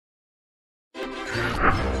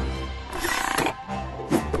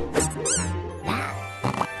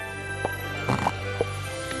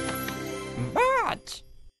But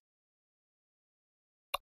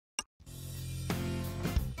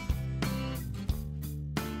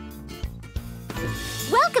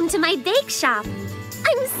Welcome to my bake shop.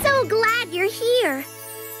 I'm so glad you're here.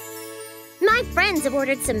 My friends have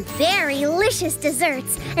ordered some very delicious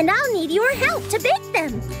desserts, and I'll need your help to bake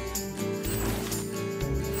them.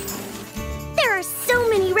 There are so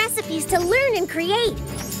many recipes to learn and create.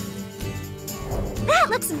 That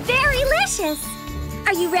looks very delicious.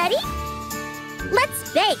 Are you ready?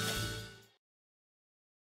 Let's bake.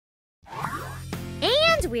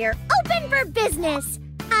 And we're open for business.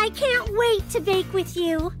 I can't wait to bake with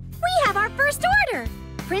you. We have our first order.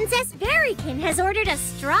 Princess Berrykin has ordered a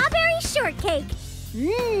strawberry shortcake.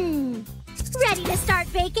 Ready to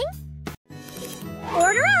start baking?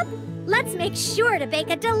 Order up. Let's make sure to bake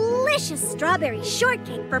a delicious strawberry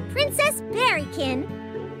shortcake for Princess Berrykin.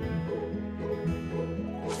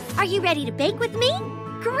 Are you ready to bake with me?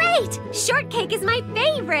 Great! Shortcake is my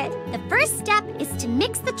favorite. The first step is to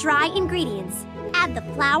mix the dry ingredients. Add the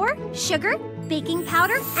flour, sugar, baking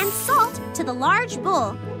powder, and salt to the large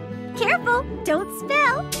bowl. Careful, don't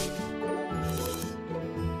spill.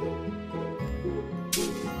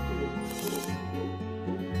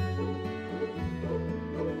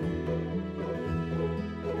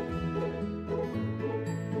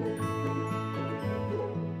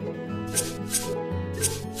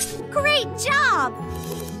 Great job!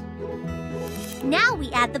 Now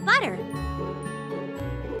we add the butter.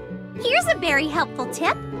 Here's a very helpful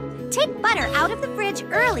tip. Take butter out of the fridge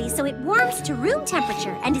early so it warms to room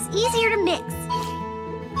temperature and is easier to mix.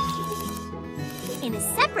 In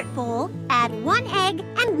a separate bowl, add 1 egg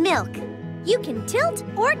and milk. You can tilt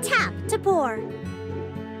or tap to pour.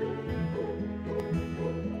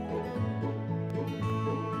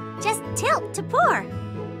 Just tilt to pour.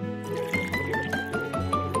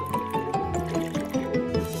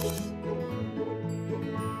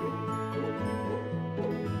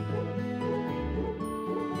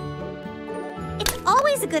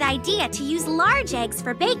 Always a good idea to use large eggs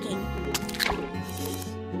for baking.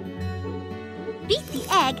 Beat the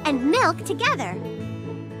egg and milk together.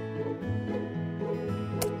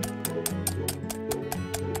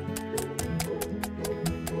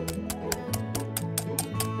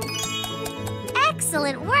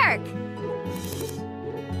 Excellent work!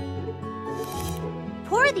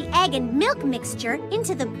 Pour the egg and milk mixture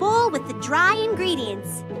into the bowl with the dry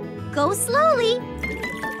ingredients. Go slowly.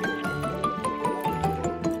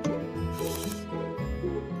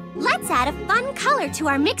 Let's add a fun color to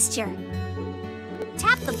our mixture.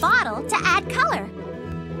 Tap the bottle to add color.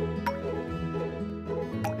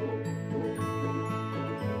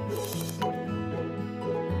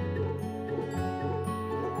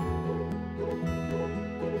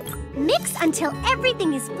 Mix until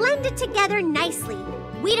everything is blended together nicely.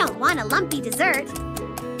 We don't want a lumpy dessert.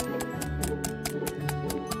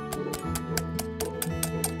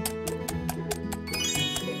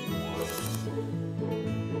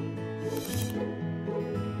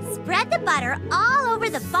 Spread the butter all over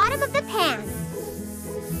the bottom of the pan.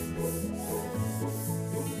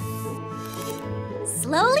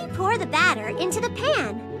 Slowly pour the batter into the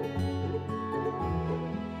pan.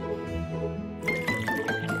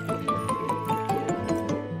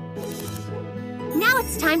 Now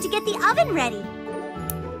it's time to get the oven ready.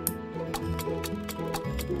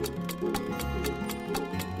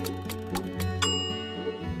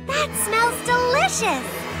 That smells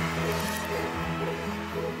delicious!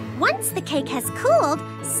 Once the cake has cooled,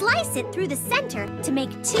 slice it through the center to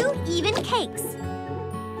make 2 even cakes.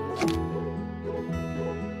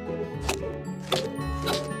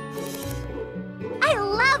 I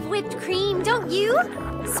love whipped cream, don't you?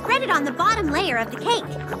 Spread it on the bottom layer of the cake.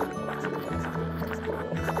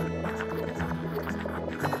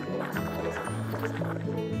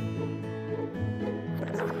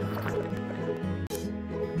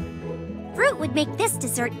 Fruit would make this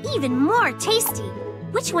dessert even more tasty.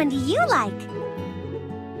 Which one do you like?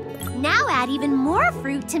 Now add even more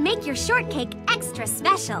fruit to make your shortcake extra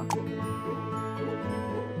special.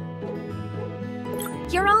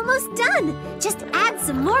 You're almost done. Just add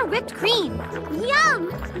some more whipped cream.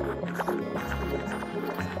 Yum!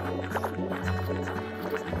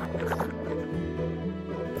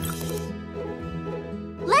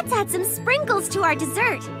 Let's add some sprinkles to our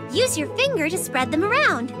dessert. Use your finger to spread them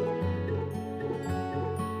around.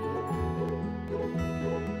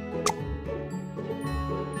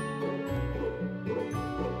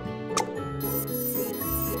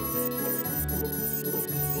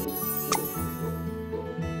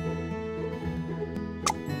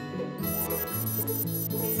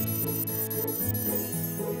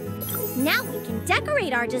 can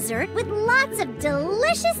decorate our dessert with lots of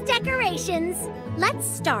delicious decorations. Let's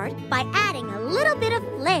start by adding a little bit of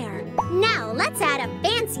flair. Now let's add a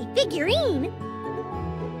fancy figurine.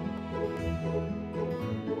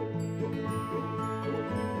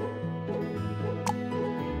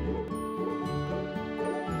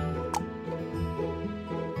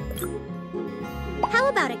 How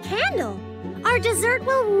about a candle? Our dessert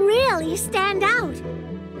will really stand out.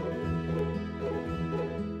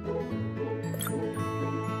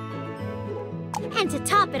 And to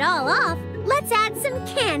top it all off, let's add some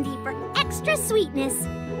candy for extra sweetness.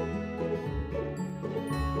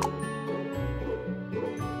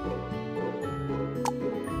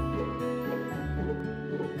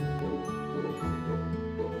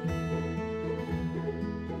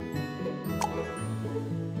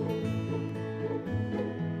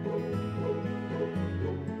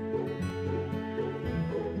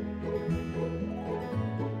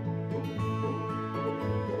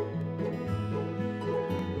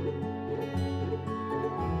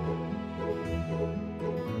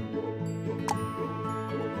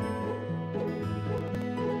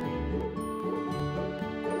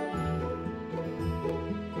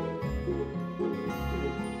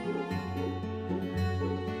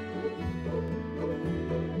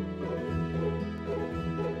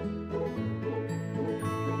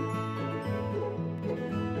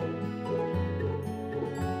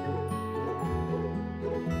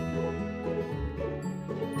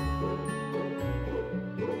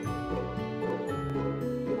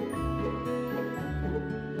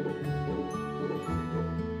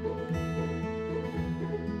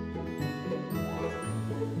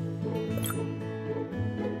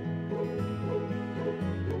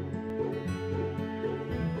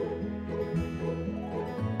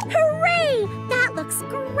 Hooray! That looks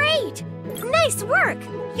great! Nice work!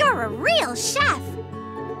 You're a real chef!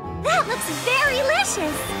 That looks very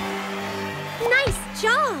delicious! Nice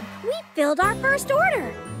job! We filled our first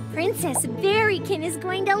order! Princess Berrykin is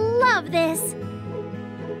going to love this!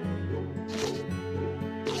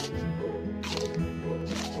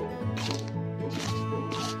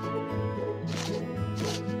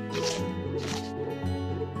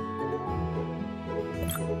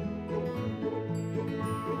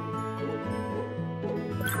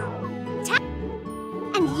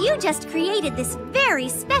 And you just created this very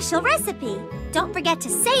special recipe. Don't forget to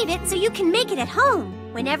save it so you can make it at home.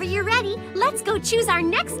 Whenever you're ready, let's go choose our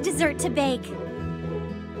next dessert to bake.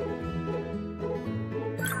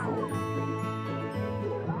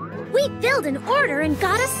 We filled an order and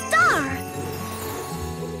got a star.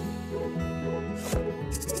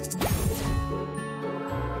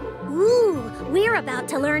 Ooh, we're about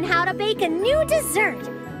to learn how to bake a new dessert.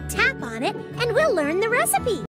 Tap on it and we'll learn the recipe.